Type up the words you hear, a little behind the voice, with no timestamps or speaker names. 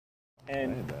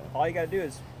And all you got to do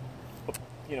is,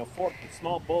 you know, 4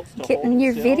 small bolts to Get hold in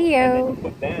your still, video. and then you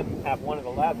put them, have one of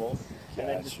the levels, and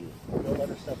then just build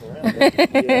other stuff around it.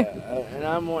 Yeah, and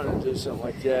I'm wanting to do something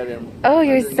like that. And Oh,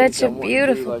 you're such a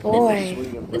beautiful boy.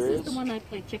 This is the one I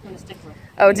play chicken and a stick with.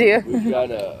 Oh, do you? We've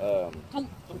got a,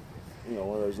 you know,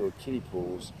 one of those little kiddie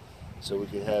pools, so we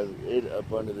could have it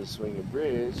up under the swinging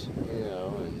bridge, you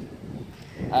know, and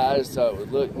I just thought it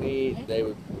would look neat. They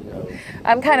would, you know.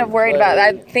 I'm kind of worried about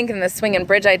that. I'm thinking the swinging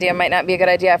bridge idea might not be a good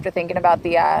idea after thinking about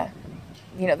the,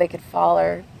 you know, they could fall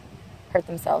or hurt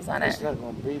themselves on It's it. not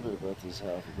going to be but about this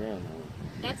half a ground.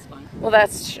 That's fine. Well,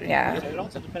 that's true, yeah. It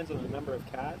also depends on the number of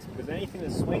cats, because anything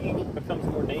that's swinging becomes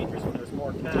more dangerous when there's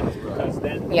more cats, because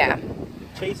then they're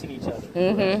chasing each other.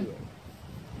 Mm-hmm.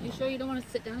 You sure you don't want to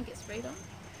sit down and get sprayed on?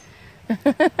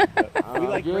 We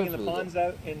like bringing the ponds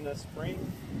out in the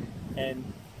spring, and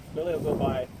Billy will go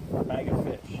buy a bag of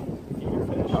fish, feed your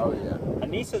fish. Oh, yeah.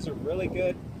 Anissa's a really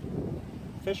good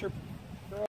fisher